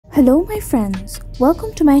Hello my friends,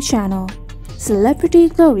 welcome to my channel, Celebrity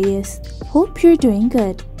Glorious. Hope you're doing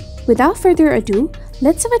good. Without further ado,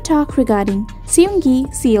 let's have a talk regarding Seunghee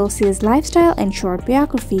CLC's lifestyle and short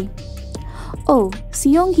biography.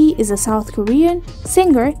 Seunghee is a South Korean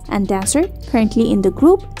singer and dancer currently in the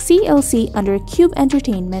group CLC under Cube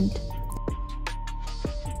Entertainment.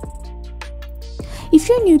 If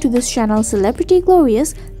you're new to this channel Celebrity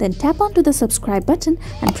Glorious, then tap onto the subscribe button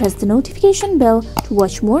and press the notification bell to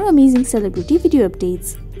watch more amazing celebrity video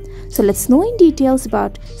updates. So let's know in details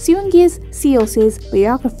about Seunghee's CLC's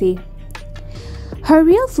biography. Her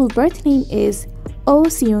real full birth name is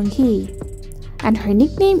OHSEUNGHEE and her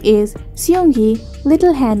nickname is Seunghee,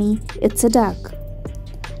 Little Hanny, It's a Duck.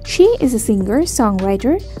 She is a singer,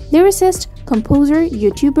 songwriter, lyricist, composer,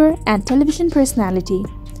 YouTuber, and television personality.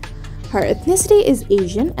 Her ethnicity is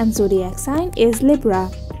Asian and zodiac sign is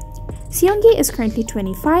Libra. Seunghee is currently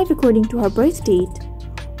 25 according to her birth date.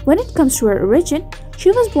 When it comes to her origin,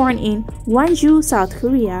 she was born in Wonju, South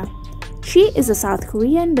Korea. She is a South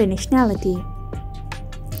Korean by nationality.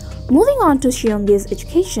 Moving on to Seunghee's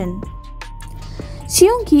education.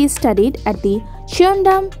 Seunghee studied at the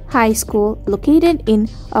Cheondam High School located in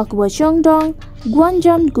Okwacheongdong,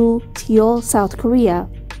 Gwongjam-gu, Seoul, South Korea.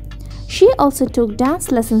 She also took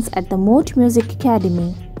dance lessons at the Mote Music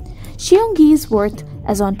Academy. Seunghee's worth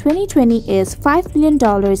as on 2020 is $5 million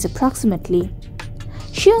approximately.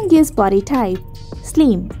 Seunghee's body type: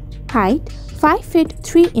 slim, height 5 feet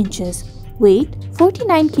 3 inches, weight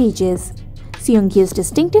 49 kgs. Seunghee's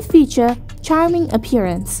distinctive feature: charming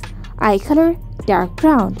appearance, eye color dark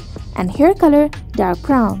brown, and hair color dark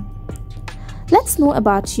brown. Let's know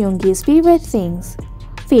about Seunghee's favorite things.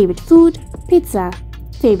 Favorite food: pizza.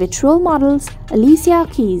 Favorite role models: Alicia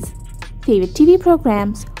Keys. Favorite TV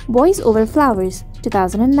programs: Boys Over Flowers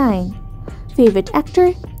 2009. Favorite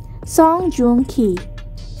actor: Song Joong-ki.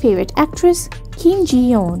 Favorite actress: Kim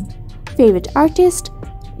Ji-yeon. Favorite artist: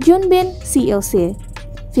 Yoonbin CLC.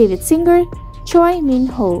 Favorite singer: Choi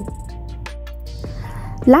Min-ho.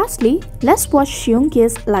 Lastly, let's watch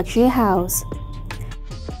Seunghee's luxury house.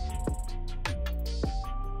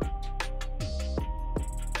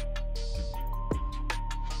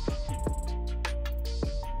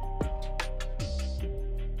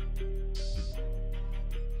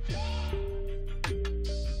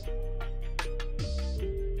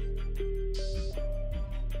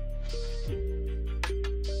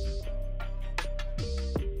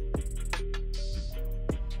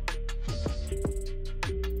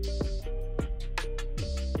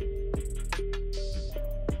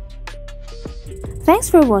 Thanks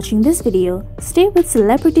for watching this video. Stay with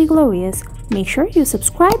Celebrity Glorious. Make sure you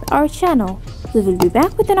subscribe our channel. We will be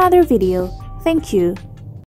back with another video. Thank you.